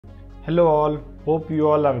Hello all, hope you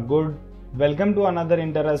all are good. Welcome to another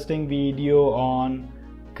interesting video on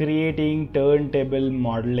creating turntable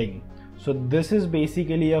modeling. So this is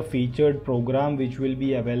basically a featured program which will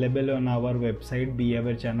be available on our website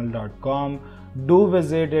behaviorchannel.com. Do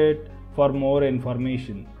visit it for more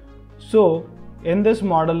information. So in this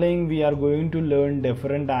modeling we are going to learn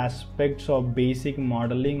different aspects of basic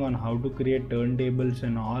modeling on how to create turntables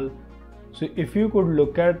and all. So if you could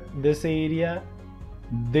look at this area,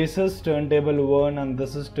 this is turntable 1 and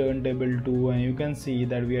this is turntable 2, and you can see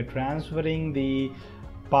that we are transferring the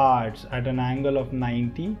parts at an angle of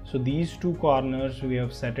 90. So these two corners we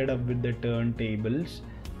have set it up with the turntables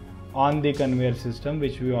on the conveyor system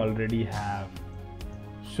which we already have.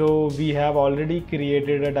 So we have already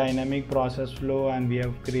created a dynamic process flow and we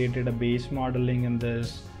have created a base modeling in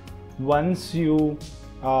this. Once you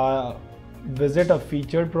visit a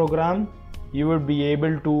featured program, you would be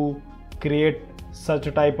able to create such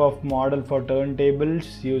a type of model for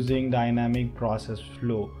turntables using dynamic process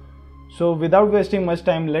flow. So without wasting much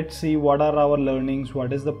time, let's see what are our learnings,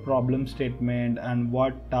 what is the problem statement, and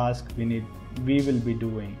what task we will be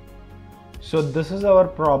doing. So this is our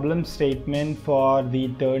problem statement for the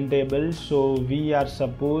turntable. So we are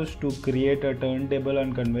supposed to create a turntable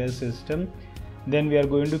and conveyor system. Then we are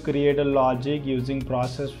going to create a logic using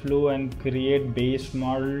process flow and create base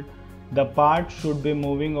model. The parts should be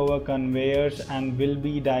moving over conveyors and will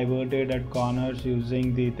be diverted at corners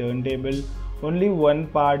using the turntable. Only one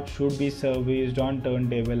part should be serviced on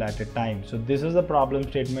turntable at a time. So this is the problem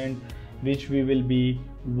statement which we will be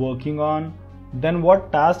working on. Then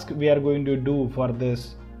what task we are going to do for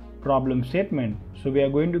this problem statement? So we are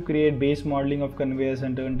going to create base modeling of conveyors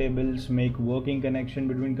and turntables, make working connection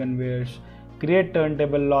between conveyors, create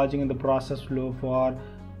turntable logic in the process flow for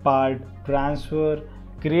part transfer,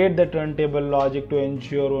 create the turntable logic to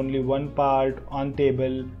ensure only one part on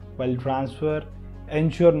table while transfer,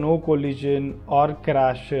 ensure no collision or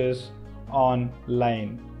crashes on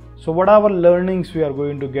line. So what are our learnings we are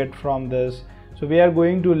going to get from this? So we are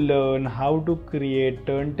going to learn how to create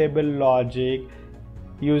turntable logic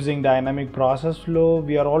using dynamic process flow.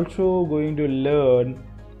 We are also going to learn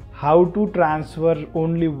how to transfer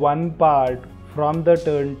only one part from the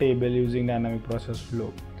turntable using dynamic process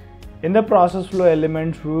flow. In the process flow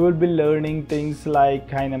elements, we will be learning things like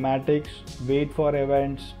kinematics, wait for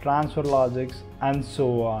events, transfer logics, and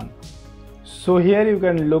so on. So here you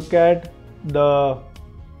can look at the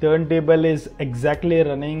turntable is exactly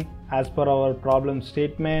running as per our problem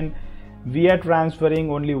statement. We are transferring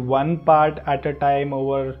only one part at a time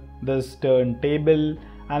over this turntable,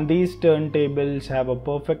 and these turntables have a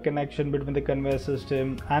perfect connection between the conveyor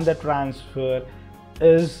system, and the transfer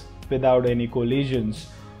is without any collisions.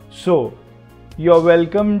 So you are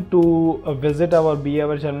welcome to visit our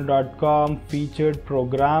behaviorchannel.com featured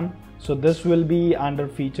program. So this will be under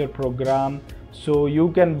featured program. So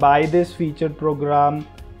you can buy this featured program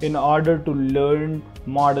in order to learn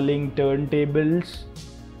modeling turntables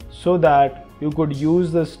so that you could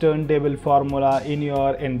use this turntable formula in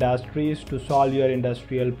your industries to solve your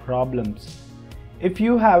industrial problems. If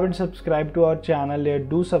you haven't subscribed to our channel yet,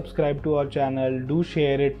 do subscribe to our channel, do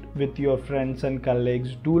share it with your friends and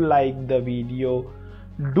colleagues, do like the video,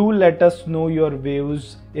 do let us know your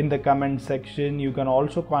views in the comment section. You can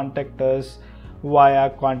also contact us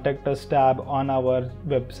via contact us tab on our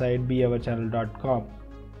website behaviorchannel.com.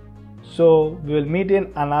 So we will meet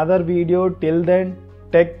in another video. Till then,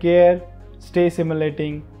 take care, stay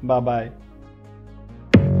simulating, bye bye.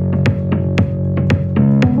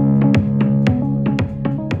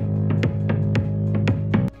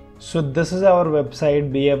 So this is our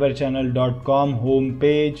website behaviorchannel.com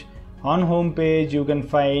homepage. On homepage you can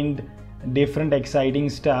find different exciting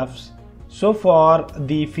stuffs. So for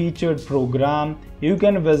the featured program, you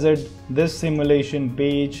can visit this simulation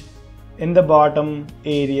page. In the bottom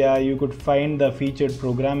area you could find the featured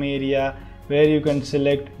program area where you can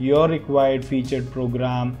select your required featured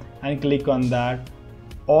program and click on that.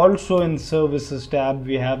 Also in services tab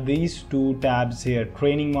we have these two tabs here,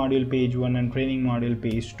 training module page 1 and training module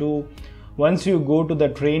page 2. Once you go to the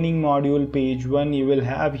training module page 1, you will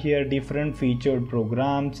have here different featured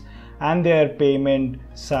programs and their payment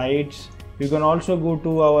sites. You can also go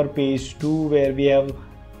to our page 2 where we have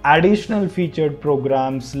additional featured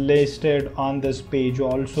programs listed on this page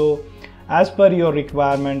also. As per your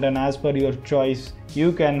requirement and as per your choice,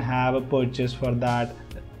 you can have a purchase for that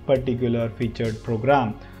particular featured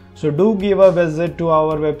program. So do give a visit to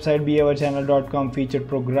our website behaviorchannel.com featured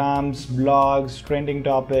programs, blogs, trending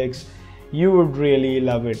topics. You would really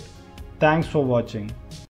love it. Thanks for watching.